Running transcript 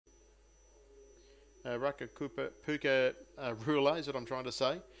Puka Rula is what I'm trying to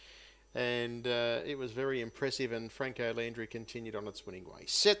say. And it was very impressive, and Franco Landry continued on its winning way.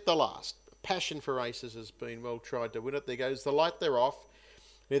 Set the last. Passion for Aces has been well tried to win it. There goes the light, they're off.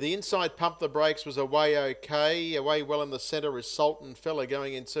 Now the inside Pump the Brakes was away okay. Away well in the centre is Sultan Fella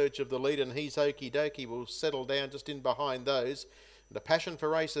going in search of the lead, and he's Okie Dokie will settle down just in behind those. And the Passion for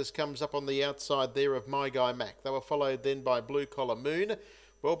Races comes up on the outside there of My Guy Mac. They were followed then by Blue Collar Moon.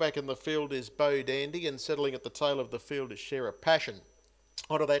 Well back in the field is Bo Dandy, and settling at the tail of the field is Share a Passion.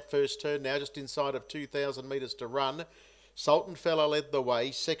 Onto that first turn now, just inside of 2,000 metres to run. Sultan Fella led the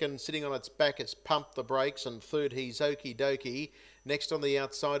way. Second, sitting on its back, is Pump the Brakes. And third, he's Okie Dokie. Next on the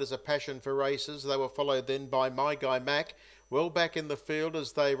outside is A Passion for Races. They were followed then by My Guy Mac. Well back in the field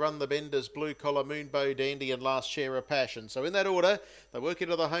as they run the benders, Blue Collar Moon, Bo Dandy and last Share a Passion. So in that order, they work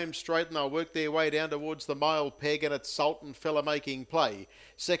into the home straight and they'll work their way down towards the mile peg, and it's Sultan Fella making play.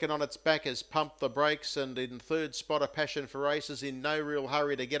 Second on its back is Pump the Brakes, and in third spot A Passion for Races, in no real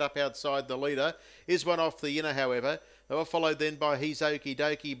hurry to get up outside the leader. Is one off the inner, however. They were followed then by He's Okie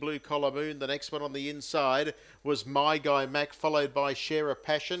Dokie, Blue Collar Moon. The next one on the inside was My Guy Mac, followed by Share a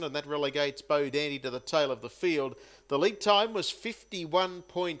Passion, and that relegates Bo Dandy to the tail of the field. The lead time was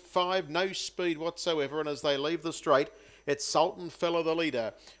 51.5, no speed whatsoever, and as they leave the straight, it's Sultan Fella the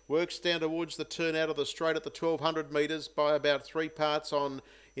leader. Works down towards the turn out of the straight at the 1,200 metres by about 3 parts on.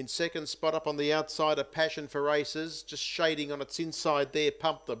 In second spot up on the outside, A Passion for Races, just shading on its inside there,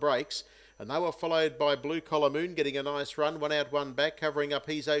 Pump the Brakes. And they were followed by Blue Collar Moon, getting a nice run. One out, one back, covering up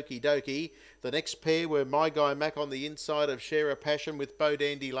He's Okie Dokie. The next pair were My Guy Mac on the inside of Share a Passion, with Bo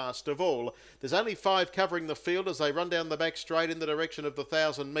Dandy last of all. There's only 5 covering the field as they run down the back straight in the direction of the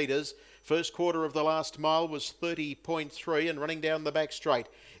 1,000 metres. First quarter of the last mile was 30.3, and running down the back straight,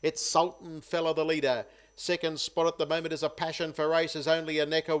 it's Sultan Fella the leader. Second spot at the moment is A Passion for Races, only a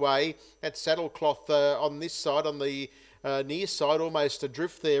neck away. That's Saddlecloth on this side, on the near side, almost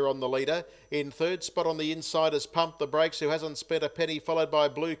adrift there on the leader. In third spot on the inside is Pump the Brakes, who hasn't spent a penny, followed by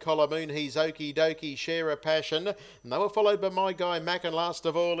Blue Collar Moon, He's Okie Dokie, Share a Passion. And they were followed by My Guy Mac, and last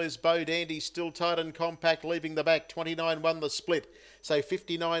of all is Bo Dandy, still tight and compact, leaving the back. 29 won the split, so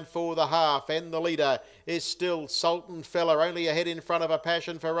 59 for the half, and the leader is still Sultan Fella, only ahead in front of A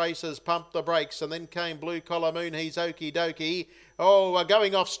Passion for Races, Pump the Brakes, and then came Blue Collar Moon, He's Okie Dokie. Oh,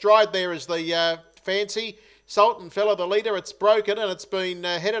 going off stride there is the fancy. Sultan Fella the leader, it's broken, and it's been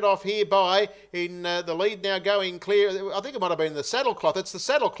headed off here by, in the lead now going clear. I think it might have been the Saddlecloth. It's the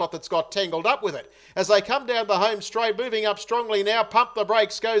Saddlecloth that's got tangled up with it. As they come down the home straight, moving up strongly now, Pump the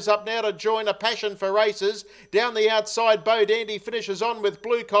Brakes goes up now to join A Passion for Races. Down the outside, Bo Dandy finishes on with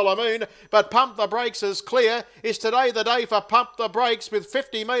Blue Collar Moon, but Pump the Brakes is clear. Is today the day for Pump the Brakes with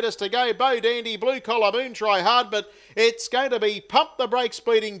 50 metres to go? Bo Dandy, Blue Collar Moon try hard, but it's going to be Pump the Brakes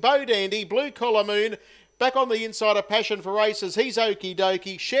beating Bo Dandy, Blue Collar Moon. Back on the inside, A Passion for Races, He's Okie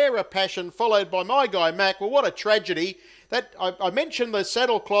Dokie, Share a Passion, followed by My Guy Mac. Well, what a tragedy. That I mentioned the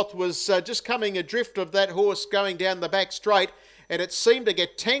Saddlecloth was just coming adrift of that horse going down the back straight, and it seemed to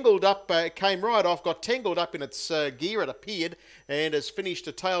get tangled up, came right off, got tangled up in its gear, it appeared, and has finished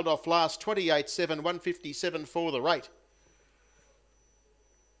a tailed off last 28.7, 157 for the rate.